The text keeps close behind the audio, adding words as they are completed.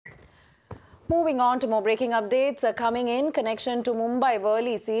Moving on to more breaking updates coming in connection to Mumbai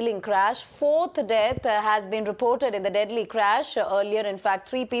Worli Sea Link crash. Fourth death has been reported in the deadly crash. Earlier, in fact,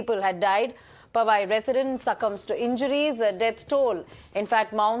 3 people had died. Powai resident succumbs to injuries. Death toll, in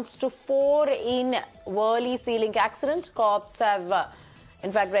fact, mounts to 4 in Worli Sea Link accident. Cops have,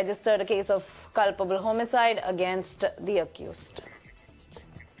 in fact, registered a case of culpable homicide against the accused.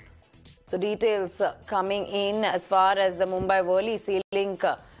 So details coming in as far as the Mumbai Worli Sea Link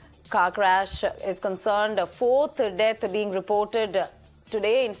car crash is concerned. A 4th death being reported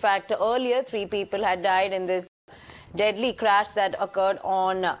today. In fact, earlier 3 people had died in this deadly crash that occurred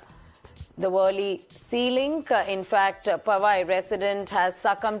on the Worli Sea Link. In fact, Powai resident has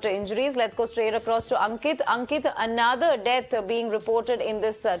succumbed to injuries. Let's go straight across to Ankit. Ankit, another death being reported in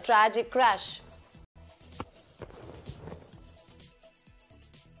this tragic crash.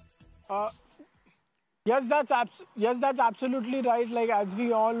 Yes, that's absolutely right. Like, as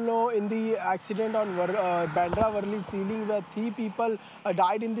we all know, in the accident on Bandra Worli Sea Link, where 3 people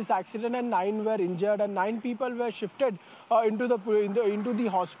died in this accident and 9 were injured, and 9 people were shifted into the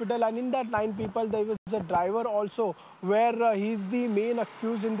hospital. And in that 9 people, there was a driver also, where he's the main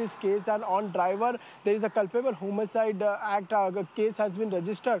accused in this case. And on driver, there is a culpable homicide act case has been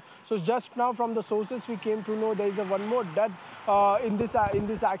registered. So just now, from the sources, we came to know there is one more death in this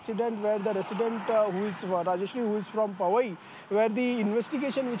accident, where the resident who is Rajshree, who is from Powai, where the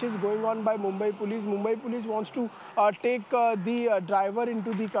investigation which is going on by Mumbai police wants to take the driver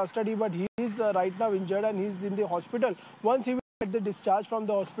into the custody, but he is right now injured and he is in the hospital. Once he will get the discharge from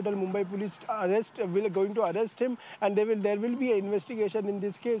the hospital, Mumbai police going to arrest him, and there will be an investigation in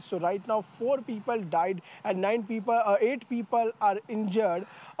this case. So right now 4 people died and 8 people are injured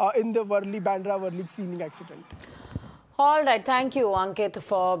in the Bandra Worli Sea Link accident. All right. Thank you, Ankit,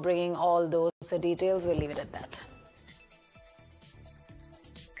 for bringing all those details. We'll leave it at that.